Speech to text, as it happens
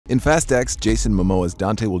In Fast X, Jason Momoa's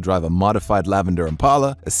Dante will drive a modified Lavender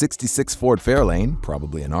Impala, a '66 Ford Fairlane,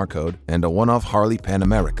 probably an R-Code, and a one-off Harley Pan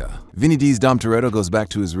America. Vinny D's Dom Toretto goes back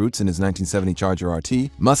to his roots in his 1970 Charger RT,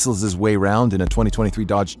 muscles his way round in a 2023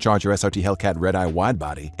 Dodge Charger SRT Hellcat Redeye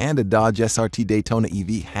Widebody, and a Dodge SRT Daytona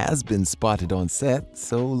EV has been spotted on set,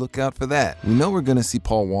 so look out for that. We know we're gonna see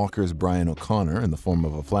Paul Walker's Brian O'Connor in the form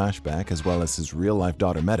of a flashback, as well as his real-life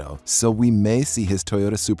daughter Meadow, so we may see his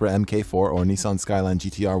Toyota Supra MK4 or Nissan Skyline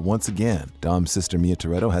GTR once again. Dom's sister Mia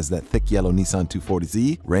Toretto has that thick yellow Nissan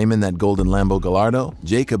 240Z, Raymond that golden Lambo Gallardo,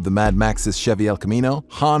 Jacob the Mad Max's Chevy El Camino,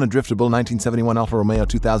 Han a driftable 1971 Alfa Romeo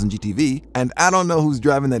 2000 GTV, and I don't know who's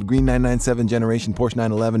driving that green 997 generation Porsche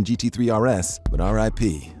 911 GT3 RS, but RIP.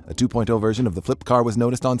 A 2.0 version of the flip car was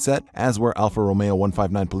noticed on set, as were Alfa Romeo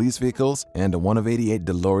 159 police vehicles and a 1 of 88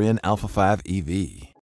 DeLorean Alpha 5 EV.